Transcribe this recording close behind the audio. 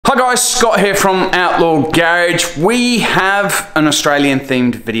Hi guys, Scott here from Outlaw Garage. We have an Australian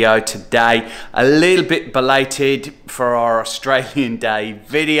themed video today, a little bit belated for our Australian Day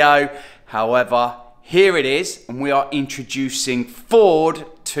video. However, here it is, and we are introducing Ford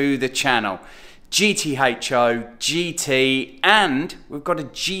to the channel. GTHO, GT, and we've got a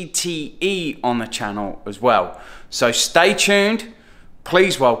GTE on the channel as well. So stay tuned.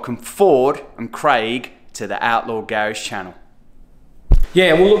 Please welcome Ford and Craig to the Outlaw Garage channel.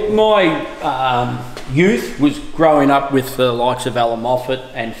 Yeah, well look, my youth was growing up with the likes of Allan Moffat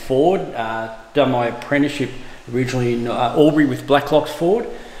and Ford. Done my apprenticeship originally in Albury with Blacklocks Ford.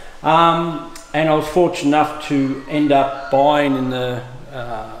 And I was fortunate enough to end up buying in the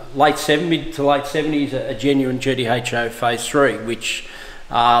mid to late 70s a genuine GTHO Phase 3, which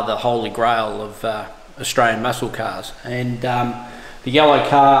are the holy grail of Australian muscle cars. And the yellow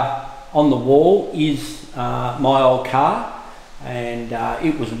car on the wall is my old car. And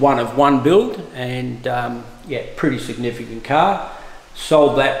it was one of one build, and yeah, pretty significant car.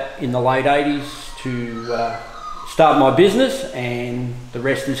 Sold that in the late 80s to start my business, and the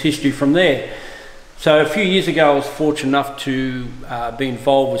rest is history from there. So a few years ago I was fortunate enough to be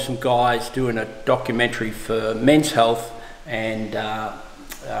involved with some guys doing a documentary for men's health and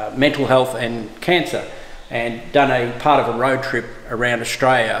mental health and cancer, and done a part of a road trip around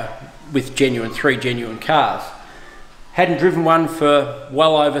Australia with three genuine cars. Hadn't driven one for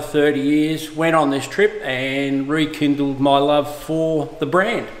well over 30 years, went on this trip and rekindled my love for the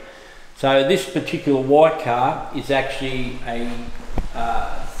brand. So this particular white car is actually a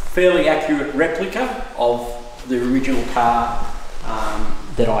fairly accurate replica of the original car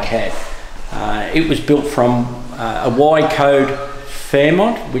that I had. It was built from a Y code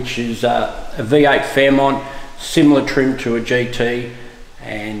Fairmont, which is a V8 Fairmont, similar trim to a GT,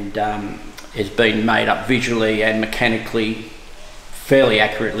 and has been made up visually and mechanically fairly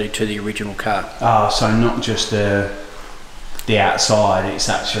accurately to the original car. Oh, so not just the outside, it's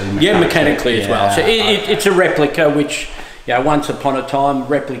actually mechanically. Yeah, mechanically as well. So it's a replica, which, you know, once upon a time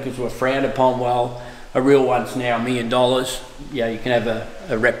replicas were frowned upon. Well, a real one's now $1 million. Yeah, you can have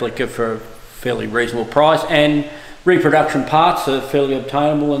a replica for a fairly reasonable price, and reproduction parts are fairly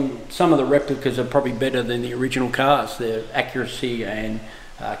obtainable, and some of the replicas are probably better than the original cars. Their accuracy and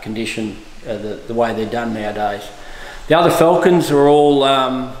condition, the way they're done nowadays. The other Falcons are all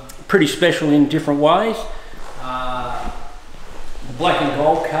pretty special in different ways. The black and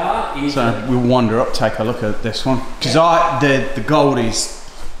gold car is... So we'll wander up, take a look at this one. Because the gold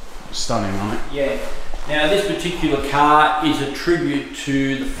is stunning, right? Yeah. Now this particular car is a tribute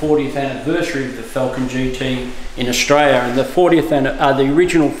to the 40th anniversary of the Falcon GT in Australia. And the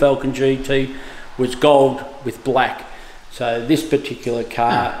original Falcon GT was gold with black. So this particular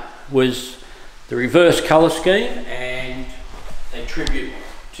car was the reverse colour scheme, and a tribute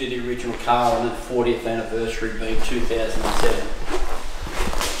to the original car on the 40th anniversary being 2007.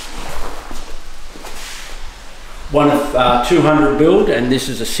 One of 200 build, and this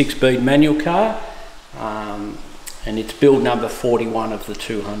is a 6-speed manual car, and it's build number 41 of the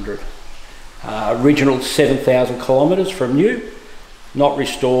 200. Original 7,000 kilometres from new, not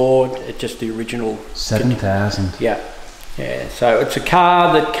restored, it's just the original. 7,000? Yeah. Yeah, so it's a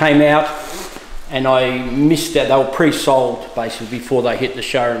car that came out, and I missed out. They were pre-sold basically before they hit the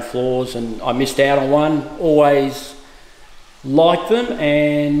showroom floors, and I missed out on one. Always liked them,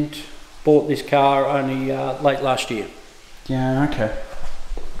 and bought this car only late last year. Yeah, okay.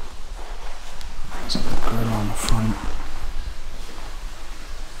 There's a grill on the front.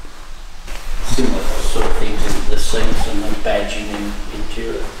 Similar sort of things in the seats and the badging and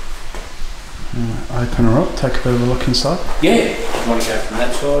interior. Open her up, take a bit of a look inside. Yeah, you want to go from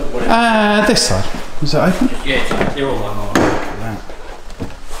that side? Whatever. This side. Is it open? Yeah, they're all on. Look at that.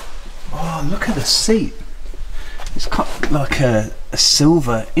 Oh, look at the seat. It's got like a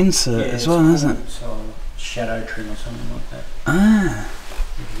silver insert as well, isn't it? So shadow trim or something like that. Ah.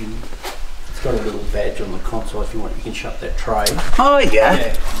 It's got a little badge on the console if you want. You can shut that tray. Oh yeah. Yeah,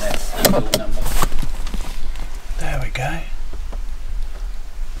 and that's the little number. There we go.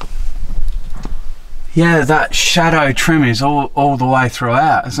 Yeah, that shadow trim is all the way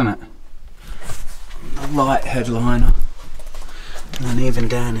throughout, isn't it? The light headliner. And then even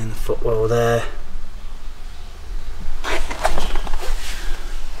down in the footwell there.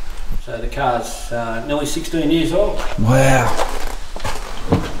 So the car's nearly 16 years old. Wow.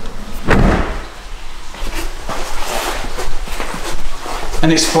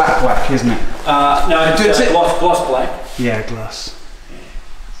 And it's flat black, isn't it? No, it's gloss black. Yeah, gloss.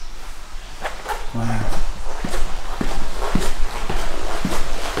 Wow.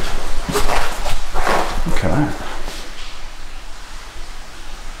 Look at that.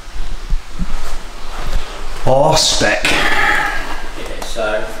 or spec. Yeah,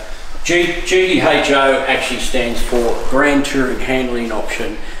 so GTHO actually stands for Grand Touring Handling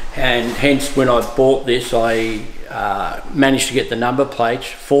Option, and hence when I bought this I managed to get the number plates,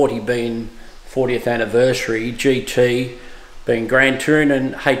 40 being 40th anniversary, GT being Grand Touring,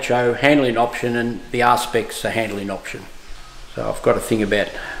 and HO handling option, and the R-Spec's the handling option. So I've got to think about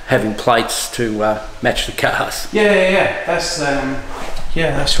having plates to match the cars. Yeah.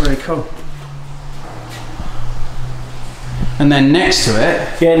 That's really cool. And then next to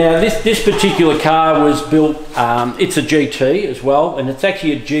it, yeah. Now this particular car was built. It's a GT as well, and it's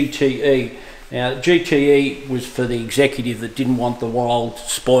actually a GTE. Now GTE was for the executive that didn't want the wild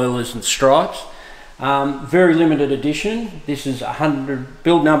spoilers and stripes. Very limited edition. This is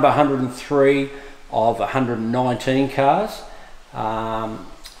build number 103 of 119 cars.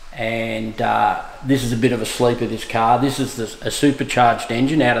 This is a bit of a sleeper, this car. This is a supercharged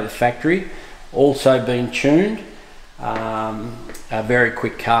engine out of the factory, also been tuned. A very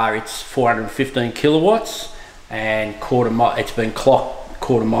quick car. It's 415 kilowatts and quarter mile. It's been clocked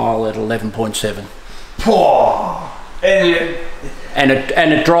quarter mile at 11.7. And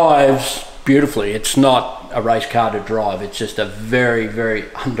it drives beautifully. It's not a race car to drive. It's just a very,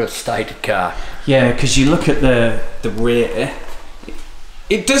 very understated car. Yeah, because you look at the rear,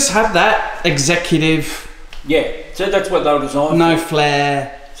 it does have that executive. Yeah, so that's what they were designed. No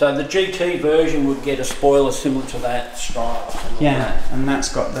flare. So the GT version would get a spoiler similar to that, stripes. Yeah, and that's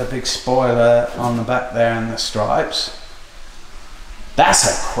got the big spoiler on the back there and the stripes. That's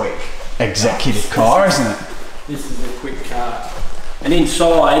a quick executive car, isn't it? This is a quick car. And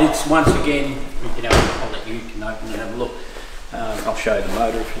inside, it's once again, I'll let you can open and have a look. I'll show you the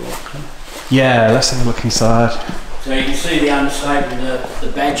motor if you like. Yeah, let's have a look inside. So you can see the understatement, the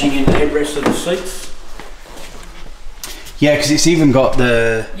badging in the headrest of the seats. Yeah, because it's even got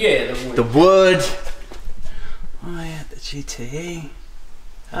the wood. Oh yeah, the GTE.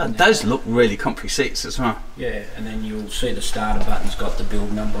 Those look really comfy seats as well. Yeah, and then you'll see the starter button's got the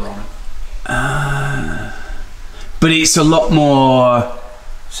build number on it. But it's a lot more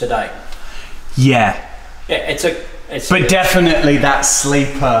sedate. Yeah. Yeah, but definitely that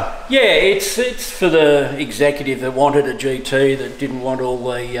sleeper. Yeah, it's for the executive that wanted a GT, that didn't want all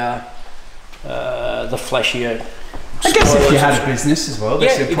the flashier. I guess if you had a business as well,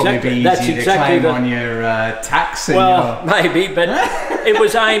 this would probably be easy to claim on your tax. Well, maybe, but it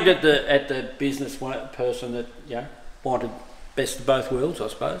was aimed at the business person that wanted best of both worlds, I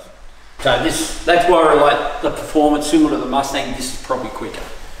suppose. So that's why I like the performance, similar to the Mustang. This is probably quicker.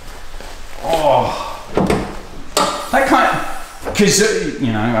 Oh, that kind, because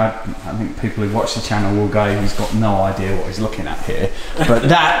I think people who watch the channel will go, he's got no idea what he's looking at here, but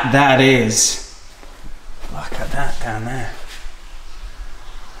that is. Look at that down there.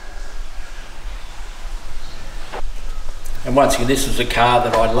 And once again, this was a car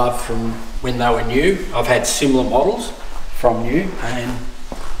that I loved from when they were new. I've had similar models from new, and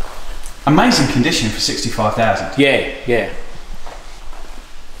amazing condition for 65,000. Yeah.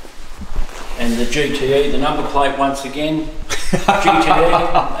 And the GTE, the number plate once again,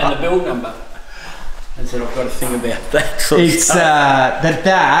 GTE, and the build number. And so I've got to think about that sort of stuff.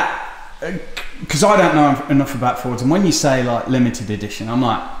 Because I don't know enough about Fords, and when you say like limited edition, I'm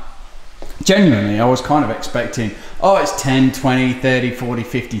like, genuinely, I was kind of expecting, it's 10, 20, 30, 40,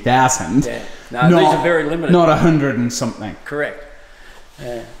 50,000. Yeah, no, these are very limited. Not 100 and something. Correct.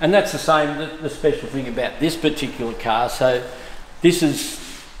 And that's the same, the special thing about this particular car. So this is,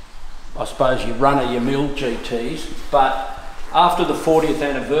 I suppose, your run-of-your-mill GTs, but after the 40th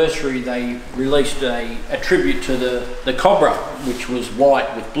anniversary, they released a tribute to the Cobra, which was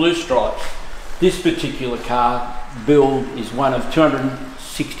white with blue stripes. This particular car build is one of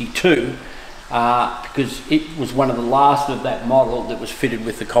 262 because it was one of the last of that model that was fitted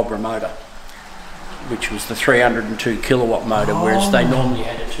with the Cobra motor, which was the 302 kilowatt motor, whereas they normally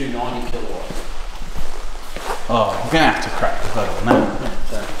had a 290 kilowatt. Oh, we're going to have to crack the hood on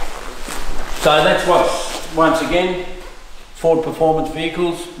that. So that's what's, once again, Ford Performance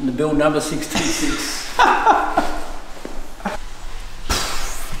Vehicles, and the build number 626.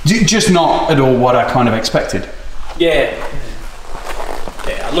 Just not at all what I kind of expected. Yeah,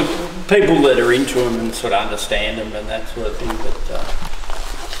 look, people that are into them and sort of understand them and that sort of thing, but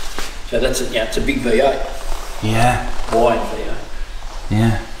so that's it's a big V8. Yeah. Wide V8.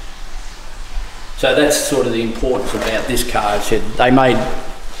 Yeah. So that's sort of the importance about this car. I said they made,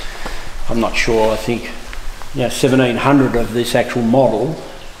 I'm not sure, I think 1,700 of this actual model,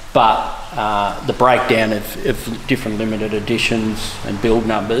 but the breakdown of different limited editions and build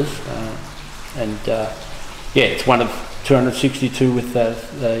numbers, it's one of 262 with the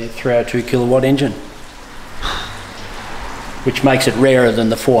 302 kilowatt engine. which makes it rarer than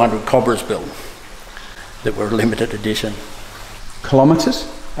the 400 Cobras built that were limited edition. Kilometres?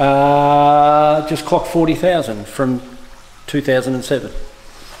 Just clocked 40,000 from 2007.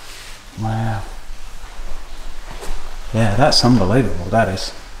 Wow. Yeah, that's unbelievable, that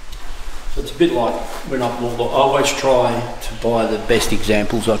is. So it's a bit like when I always try to buy the best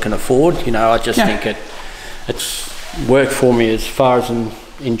examples I can afford. You know, I just think it's worked for me as far as an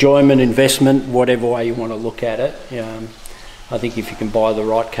enjoyment, investment, whatever way you want to look at it. I think if you can buy the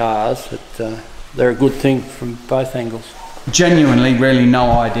right cars, they're a good thing from both angles. Genuinely, really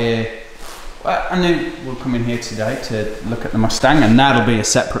no idea. Well, I knew we'll come in here today to look at the Mustang, and that'll be a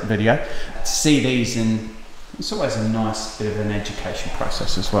separate video. To see these, and it's always a nice bit of an education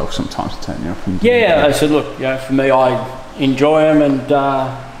process as well. Sometimes to turn you up and I said, look, for me, I enjoy them and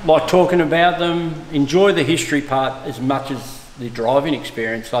like talking about them. Enjoy the history part as much as the driving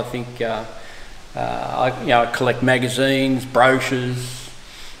experience. I think I collect magazines, brochures,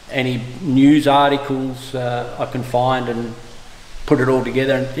 any news articles I can find, and put it all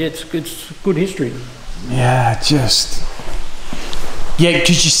together, and it's good history.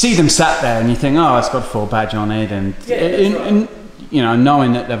 Because you see them sat there and you think, oh, it's got a Ford badge on it, and, and you know,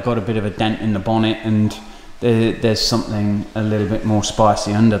 knowing that they've got a bit of a dent in the bonnet and there's something a little bit more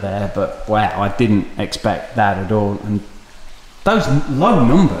spicy under there. But wow, I didn't expect that at all. And those low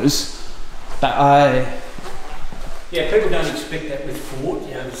numbers that people don't expect that with Ford.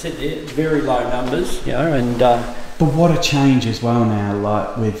 As I said, they're very low numbers. And but what a change as well now,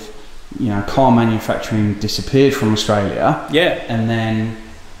 like with car manufacturing disappeared from Australia. And then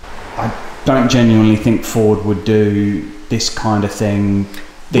I don't genuinely think Ford would do this kind of thing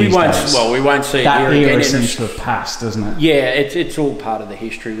these days. Well, we won't see that it here era again. Seems to have passed, doesn't it? Yeah, it's all part of the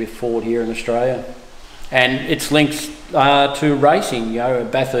history with Ford here in Australia, and it's linked to racing.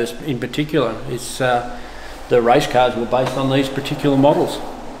 Bathurst in particular, it's the race cars were based on these particular models.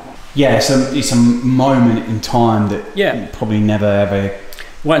 Yeah, so it's a moment in time that you probably never ever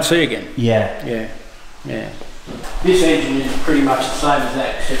won't see again. Yeah. This engine is pretty much the same as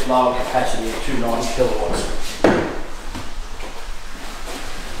that, except lower capacity at 290 kilowatts.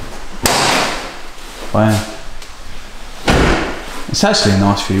 Wow. It's actually a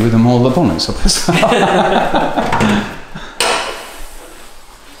nice view with them all the bonnets up.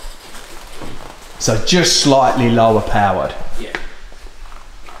 So just slightly lower powered. Yeah.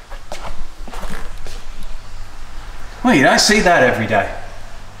 Well, you don't see that every day.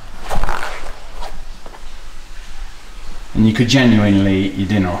 And you could genuinely eat your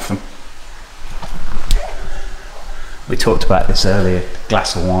dinner off them. We talked about this earlier,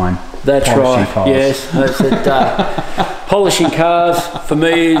 glass of wine. That's right, cars. Yes. That's it. Polishing cars, for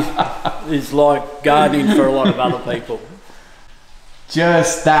me, is like gardening for a lot of other people. We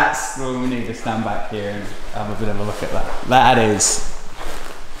need to stand back here and have a bit of a look at that. That is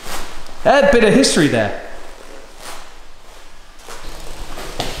a bit of history there.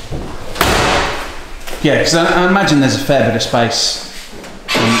 Yeah, because I imagine there's a fair bit of space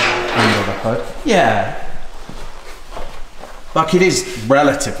under the hood. Yeah. Like it is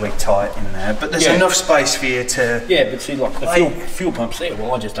relatively tight in there, but there's enough space for you to... Yeah, but see, like the fuel pump's there.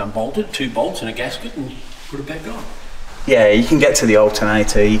 Well, I just unbolted 2 bolts and a gasket and put it back on. Yeah, you can get to the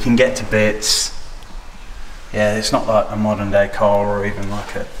alternator, you can get to bits. Yeah, it's not like a modern day car or even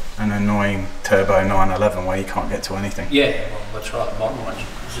like an annoying turbo 911 where you can't get to anything. Yeah, well, that's right, the modern one.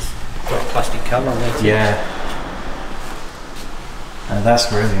 It's just got a plastic cover on there too. Yeah.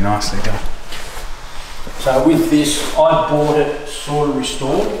 That's really nicely done. So with this, I bought it sort of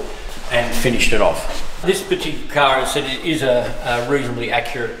restored and finished it off. This particular car, as I said, it is a reasonably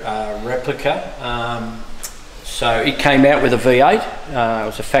accurate replica. So it came out with a V8. It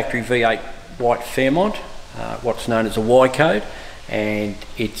was a factory V8 white Fairmont, what's known as a Y code, and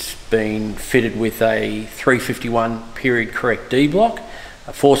it's been fitted with a 351 period correct D block,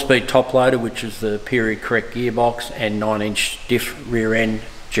 a 4-speed top loader, which is the period correct gearbox, and 9-inch diff rear end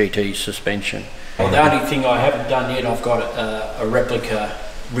GT suspension. Well, the only thing I haven't done yet, I've got a replica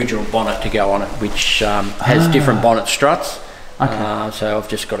original bonnet to go on it, which has different bonnet struts. Okay. So I've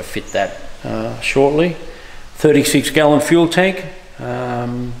just got to fit that shortly. 36-gallon fuel tank,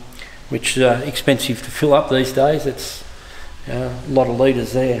 which is expensive to fill up these days. It's a lot of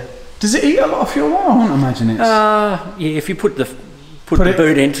litres there. Does it eat a lot of fuel? I won't imagine it. Yeah, if you put the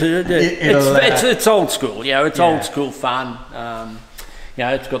boot into it, it's old school. It's old school fun.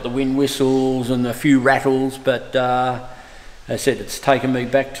 It's got the wind whistles and a few rattles, but as I said, it's taken me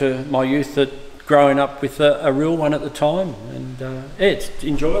back to my youth, growing up with a real one at the time, and it's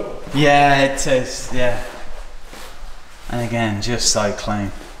enjoyable. Yeah, it is. Yeah. And again, just so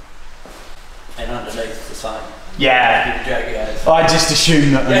clean. and underneath the same. Yeah. Jaguars. I just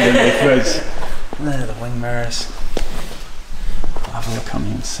assumed that underneath was. There are the wing mirrors. Have a look on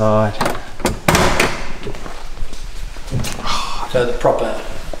the inside. So the proper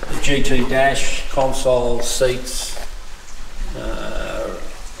GT dash, console, seats,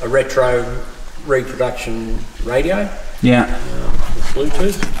 a retro reproduction radio. Yeah.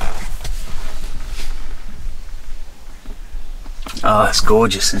 Bluetooth. Oh, it's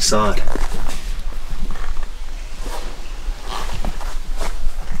gorgeous inside.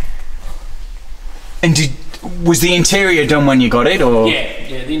 And was the interior done when you got it, or?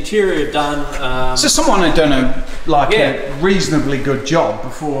 Yeah, the interior done. So someone had done a reasonably good job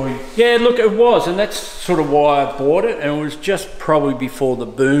before. Yeah, look, it was, and that's sort of why I bought it. And it was just probably before the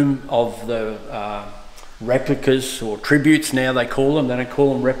boom of the replicas or tributes. Now they call them. They don't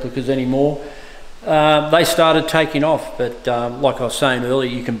call them replicas anymore. They started taking off, but like I was saying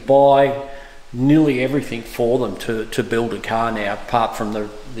earlier, you can buy nearly everything for them to build a car now, apart from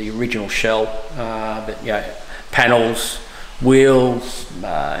the original shell. But yeah, panels, wheels,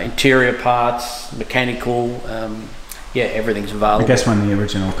 interior parts, mechanical, yeah, everything's available. I guess when the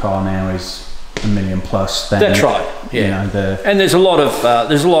original car now is $1 million plus, then that's right. Yeah, you know, and there's a lot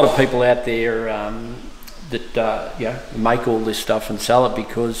of people out there that yeah, make all this stuff and sell it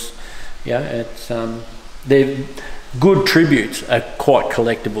because yeah, it's they're good tributes are quite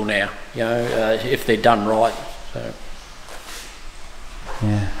collectible now. You know, if they're done right. So.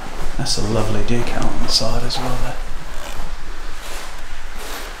 Yeah, that's a lovely decal on the side as well there.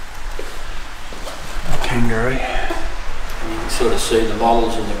 A kangaroo. And you can sort of see the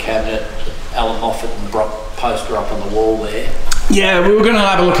models in the cabinet, Allan Moffat and Brock poster up on the wall there. Yeah, we were going to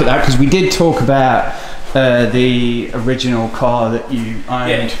have a look at that because we did talk about the original car that you owned.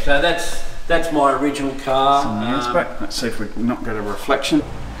 Yeah, so that's my original car. Let's see if we can not get a reflection.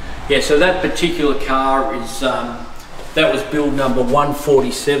 Yeah, so that particular car is that was build number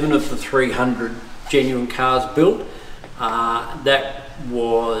 147 of the 300 genuine cars built. That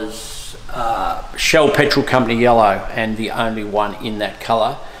was Shell Petrol Company yellow and the only one in that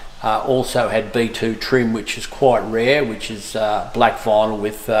colour. Also had B2 trim, which is quite rare, which is black vinyl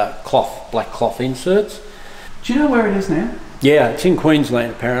with black cloth inserts. Do you know where it is now? Yeah, it's in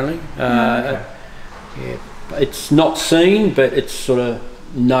Queensland apparently. Okay. Yeah, it's not seen, but it's sort of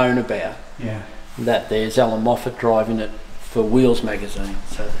known about. Yeah. That there's Allan Moffat driving it for Wheels magazine.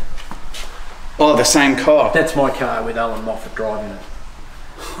 So oh, the same car. that's my car with Allan Moffat driving it.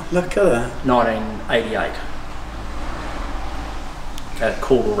 Look at that. 1988 at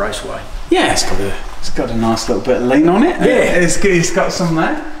Cobra Raceway. Yeah, it's got a nice little bit of lean on it. Yeah, it's got some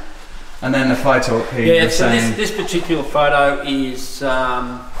there. And then the photo up here. Yeah, so this particular photo is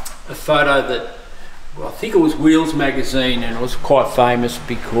a photo that, well, I think it was Wheels magazine, and it was quite famous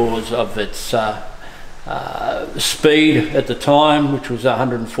because of its speed at the time, which was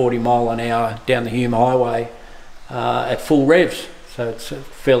 140 mile an hour down the Hume Highway at full revs. So it's a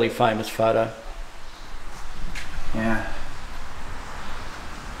fairly famous photo. Yeah.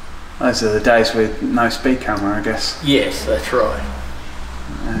 Those are the days with no speed camera, I guess. Yes, that's right.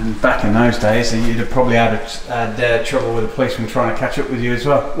 And back in those days, you'd have probably had trouble with the policeman trying to catch up with you as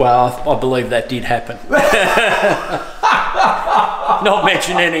well. Well, I believe that did happen. Not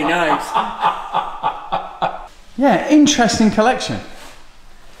mention any names. Yeah, interesting collection.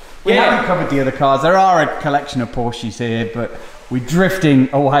 We haven't covered the other cars. There are a collection of Porsches here, but we're drifting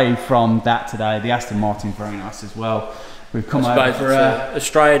away from that today. The Aston Martin's very nice as well. We've come over for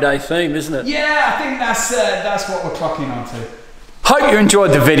Australia Day theme, isn't it? Yeah, I think that's what we're clocking onto. Hope you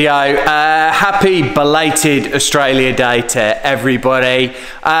enjoyed the video. Happy belated Australia Day to everybody.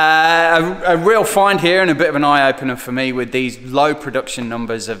 A real find here and a bit of an eye-opener for me with these low production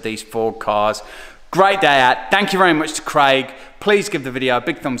numbers of these Ford cars. Great day out. Thank you very much to Craig. Please give the video a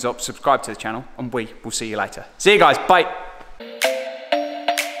big thumbs up, subscribe to the channel, and we will see you later. See you guys, bye.